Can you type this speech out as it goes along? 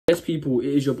people, it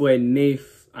is your boy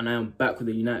Nafe, and I am back with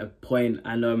a United point.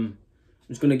 And I'm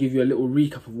just going to give you a little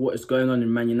recap of what is going on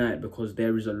in Man United, because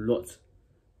there is a lot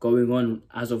going on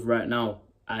as of right now,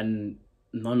 and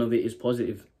none of it is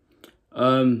positive.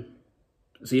 So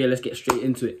yeah, let's get straight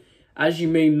into it. As you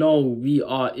may know, we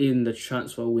are in the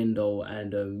transfer window,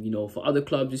 and you know, for other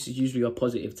clubs, this is usually a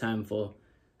positive time for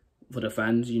the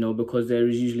fans, you know, because there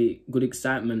is usually good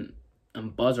excitement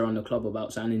and buzz around the club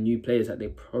about signing new players that they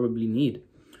probably need,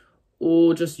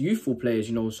 or just youthful players,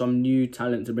 you know, some new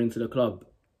talent to bring to the club.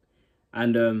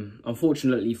 And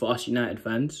unfortunately for us United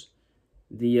fans,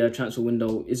 the transfer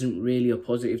window isn't really a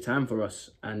positive time for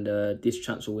us. And this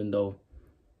transfer window,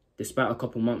 despite a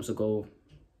couple months ago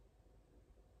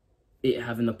it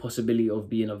having the possibility of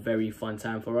being a very fun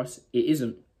time for us, it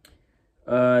isn't.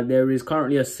 There is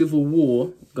currently a civil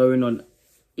war going on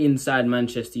inside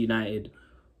Manchester United,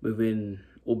 within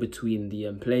or between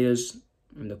the players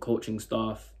and the coaching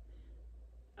staff,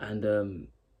 and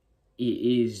it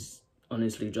is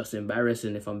honestly just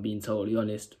embarrassing, if I'm being totally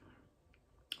honest.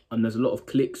 And there's a lot of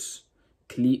cliques,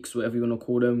 whatever you want to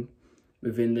call them,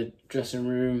 within the dressing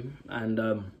room, and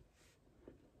there's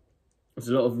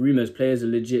a lot of rumours. Players are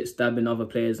legit stabbing other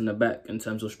players in the back in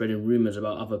terms of spreading rumours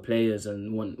about other players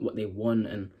and what they want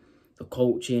and the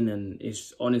coaching, and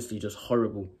it's honestly just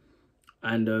horrible.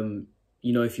 And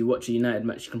you know, if you watch a United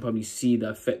match, you can probably see the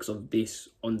effects of this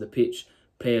on the pitch.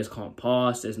 Players can't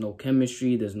pass, there's no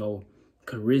chemistry, there's no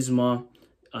charisma.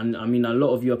 And I mean, a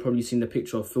lot of you have probably seen the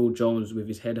picture of Phil Jones with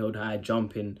his head held high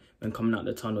jumping when coming out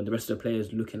the tunnel. The rest of the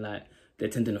players looking like they're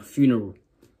attending a funeral.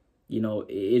 You know,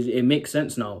 it makes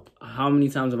sense now. How many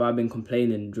times have I been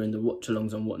complaining during the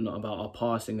watch-alongs and whatnot about our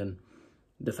passing and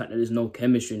the fact that there's no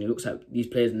chemistry, and it looks like these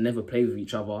players never play with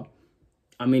each other.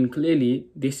 I mean, clearly,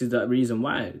 this is the reason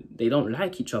why they don't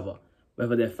like each other.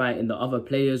 Whether they're fighting the other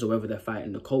players or whether they're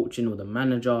fighting the coaching or the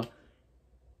manager,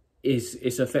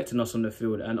 it's affecting us on the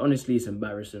field. And honestly, it's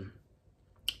embarrassing.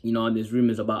 You know, there's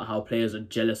rumours about how players are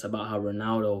jealous about how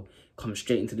Ronaldo comes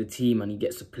straight into the team and he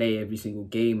gets to play every single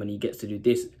game and he gets to do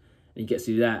this and he gets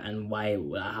to do that. And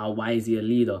why is he a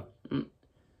leader? It's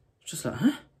just like,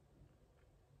 huh?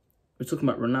 We're talking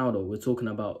about Ronaldo. We're talking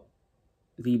about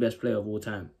the best player of all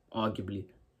time, arguably.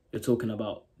 You're talking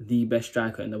about the best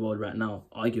striker in the world right now,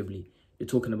 arguably. You're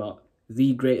talking about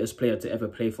the greatest player to ever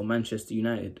play for Manchester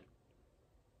United.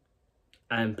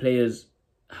 And players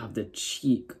have the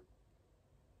cheek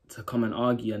to come and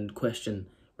argue and question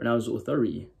Ronaldo's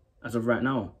authority as of right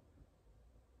now.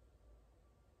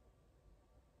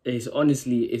 It's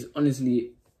honestly,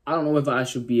 I don't know whether I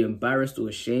should be embarrassed or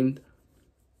ashamed,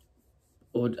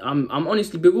 or I'm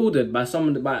honestly bewildered by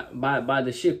by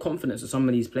the sheer confidence of some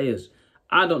of these players.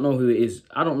 I don't know who it is.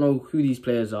 I don't know who these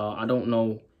players are. I don't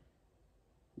know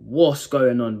what's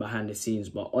going on behind the scenes.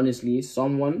 But honestly,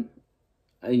 someone,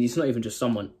 and it's not even just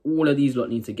someone, all of these lot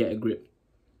need to get a grip.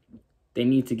 They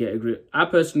need to get a grip. I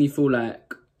personally feel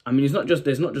like, I mean,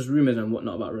 there's not just rumours and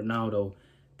whatnot about Ronaldo.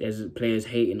 There's players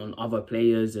hating on other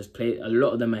players. A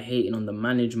lot of them are hating on the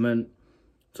management,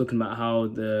 talking about how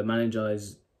the manager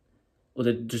is, or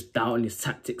they're just doubting his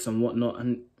tactics and whatnot.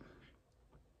 And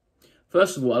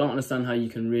first of all, I don't understand how you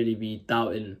can really be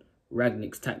doubting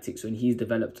Rangnick's tactics when he's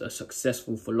developed a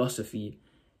successful philosophy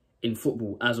in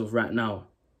football as of right now.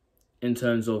 In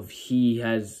terms of he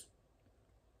was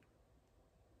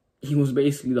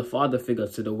basically the father figure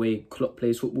to the way Klopp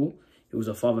plays football. He was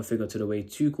a father figure to the way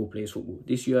Tuchel plays football.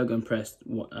 This Jurgen Press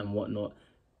and whatnot,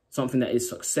 something that is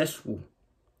successful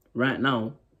right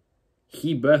now,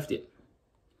 he birthed it.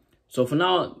 So for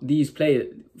now, for these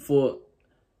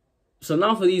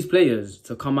players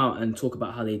to come out and talk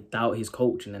about how they doubt his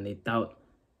coaching and they doubt,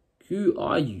 who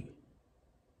are you?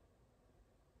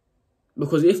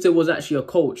 Because if there was actually a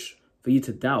coach for you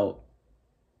to doubt,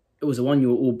 it was the one you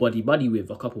were all buddy-buddy with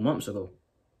a couple months ago.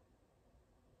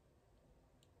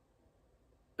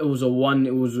 It was the one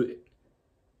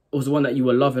that you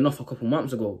were loving off a couple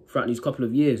months ago, throughout these couple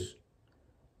of years.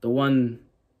 The one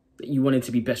that you wanted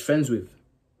to be best friends with.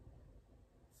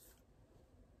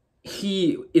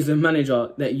 He is a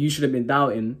manager that you should have been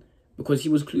doubting because he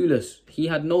was clueless. He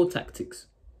had no tactics.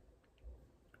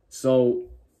 So,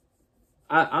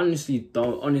 I actually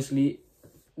don't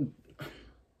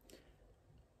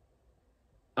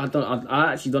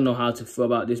know how to feel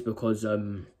about this, because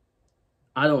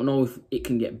I don't know if it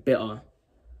can get better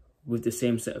with the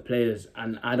same set of players,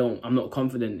 and I'm not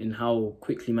confident in how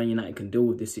quickly Man United can deal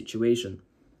with this situation.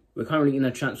 We're currently in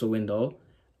a transfer window,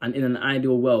 and in an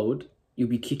ideal world, you'll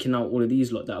be kicking out all of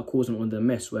these lot that are causing all the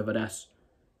mess, whether that's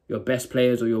your best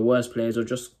players or your worst players or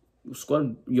just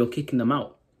squad. You're kicking them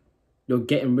out. You're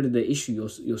getting rid of the issue.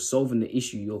 You're solving the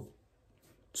issue.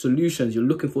 solutions. You're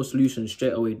looking for solutions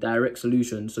straight away, direct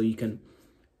solutions, so you can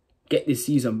get this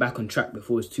season back on track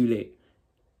before it's too late.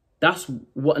 That's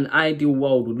what an ideal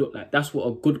world would look like. That's what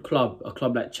a good club, a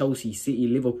club like Chelsea, City,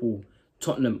 Liverpool,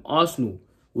 Tottenham, Arsenal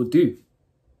would do.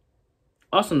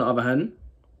 Arsenal, on the other hand,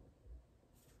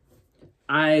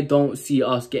 I don't see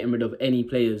us getting rid of any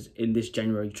players in this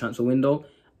January transfer window.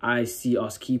 I see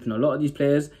us keeping a lot of these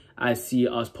players. I see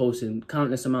us posting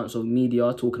countless amounts of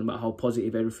media talking about how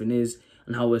positive everything is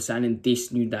and how we're signing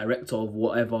this new director of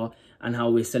whatever and how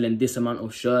we're selling this amount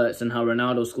of shirts and how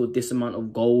Ronaldo scored this amount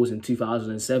of goals in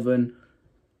 2007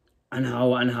 and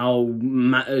how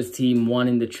Matter's team won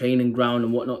in the training ground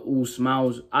and whatnot, all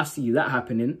smiles. I see that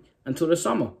happening until the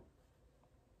summer.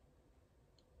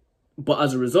 But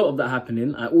as a result of that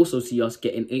happening, I also see us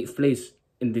getting 8th place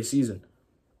in this season.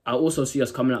 I also see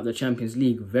us coming out of the Champions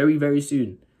League very, very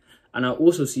soon. And I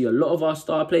also see a lot of our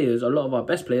star players, a lot of our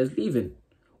best players leaving.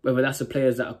 Whether that's the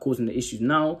players that are causing the issues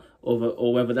now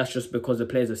or whether that's just because the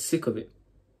players are sick of it.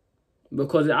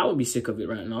 Because I would be sick of it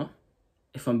right now,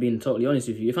 if I'm being totally honest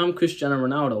with you. If I'm Cristiano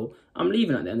Ronaldo, I'm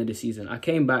leaving at the end of the season. I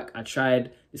came back, I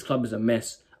tried, this club is a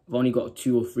mess. I've only got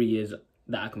 2 or 3 years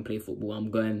that I can play football.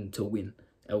 I'm going to win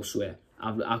elsewhere.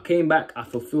 I came back, I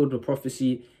fulfilled the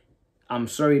prophecy. I'm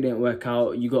sorry it didn't work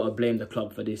out. You got to blame the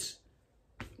club for this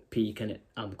peak, innit?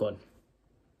 I'm gone.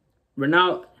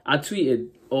 Ronaldo, I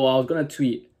was going to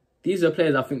tweet, these are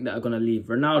players I think that are going to leave.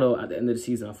 Ronaldo, at the end of the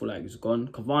season, I feel like he's gone.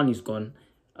 Cavani's gone.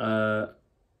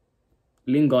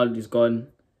 Lingard is gone.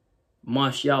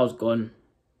 Martial's gone.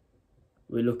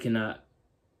 We're looking at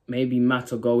maybe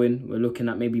Mata going. We're looking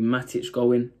at maybe Matic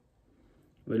going.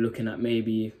 We're looking at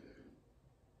maybe...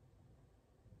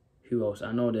 Who else?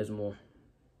 I know there's more.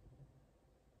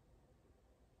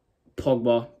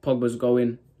 Pogba's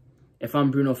going. If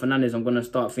I'm Bruno Fernandes, I'm going to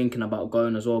start thinking about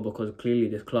going as well because clearly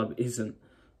this club isn't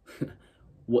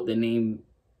what the name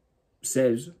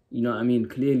says. You know what I mean?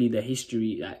 Clearly the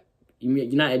history, like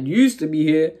United used to be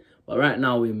here, but right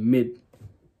now we're mid.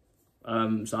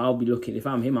 So I'll be looking, if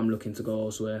I'm him, I'm looking to go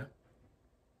elsewhere.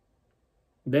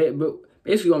 But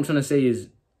basically what I'm trying to say is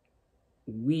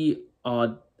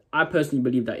I personally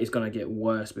believe that it's going to get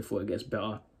worse before it gets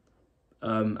better.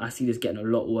 I see this getting a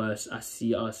lot worse. I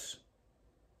see us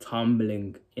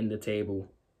tumbling in the table,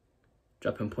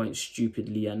 dropping points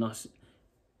stupidly, and us,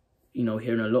 you know,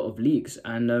 hearing a lot of leaks.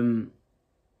 And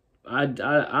I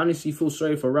honestly feel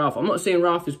sorry for Ralph. I'm not saying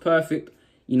Ralph is perfect.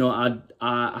 You know,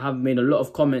 I have made a lot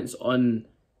of comments on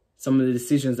some of the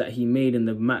decisions that he made in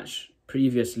the match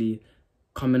previously.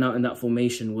 Coming out in that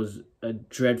formation was a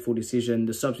dreadful decision.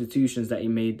 The substitutions that he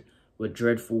made were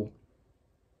dreadful.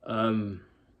 Even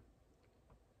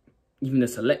the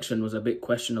selection was a bit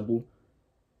questionable.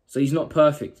 So he's not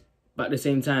perfect. But at the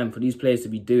same time, for these players to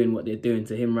be doing what they're doing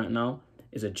to him right now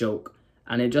is a joke.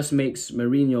 And it just makes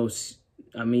Mourinho...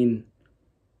 I mean,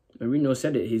 Mourinho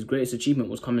said it. His greatest achievement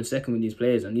was coming second with these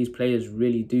players. And these players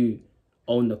really do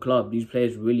own the club. These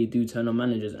players really do turn on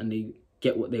managers and they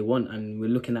get what they want. And we're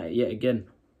looking at it yet again.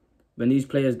 When these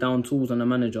players down tools on a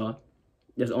manager,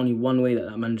 there's only one way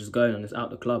that manager's going, and it's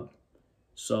out the club.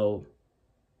 So,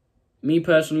 me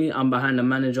personally, I'm behind the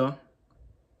manager.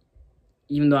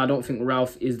 Even though I don't think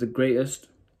Ralph is the greatest,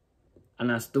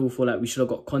 and I still feel like we should have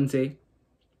got Conte,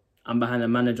 I'm behind the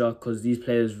manager because these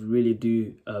players really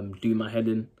do do my head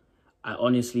in. I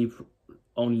honestly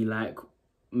only like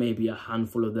maybe a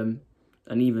handful of them,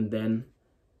 and even then,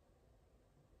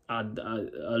 a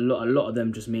lot of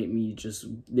them just make me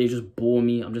they just bore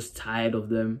me. I'm just tired of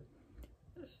them.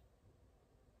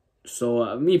 So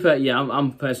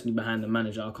I'm personally behind the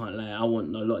manager. I can't lie. I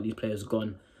want a lot of these players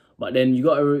gone. But then you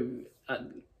got to,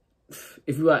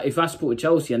 if I supported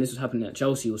Chelsea and this was happening at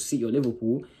Chelsea or City or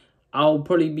Liverpool, I'll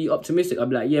probably be optimistic. I'll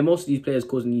be like, yeah, most of these players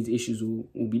causing these issues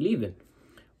will be leaving.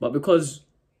 But because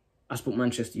I support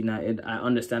Manchester United, I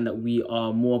understand that we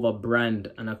are more of a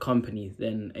brand and a company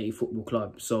than a football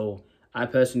club. So I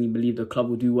personally believe the club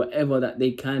will do whatever that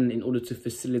they can in order to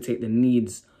facilitate the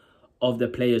needs of the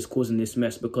players causing this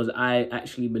mess, because I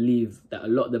actually believe that a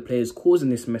lot of the players causing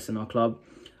this mess in our club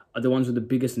are the ones with the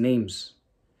biggest names.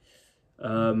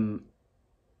 And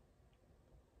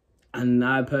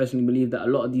I personally believe that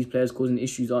a lot of these players causing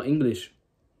issues are English.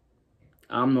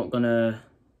 I'm not going to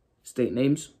state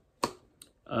names.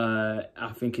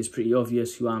 I think it's pretty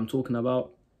obvious who I'm talking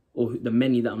about, or the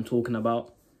many that I'm talking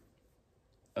about.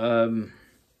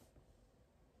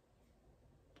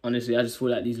 Honestly, I just feel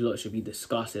like these lot should be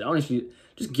disgusted. Honestly,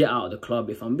 just get out of the club.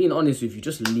 If I'm being honest with you,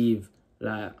 just leave.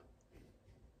 Like,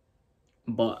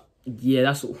 but yeah,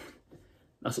 that's all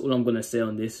I'm gonna say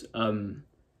on this.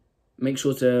 Make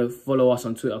sure to follow us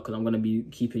on Twitter because I'm gonna be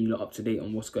keeping you lot up to date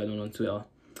on what's going on Twitter.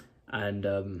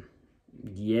 And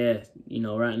yeah, you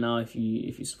know, right now if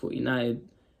you support United,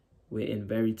 we're in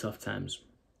very tough times.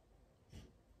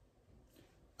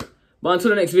 But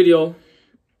until the next video,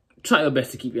 try your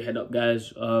best to keep your head up,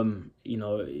 guys. You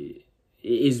know, it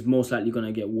is most likely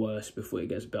gonna get worse before it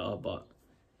gets better, but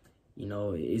you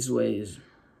know, it is what it is.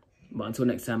 But until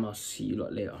next time, I'll see you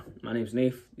lot later. My name's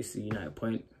Nafe. This is United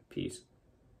Point. Peace.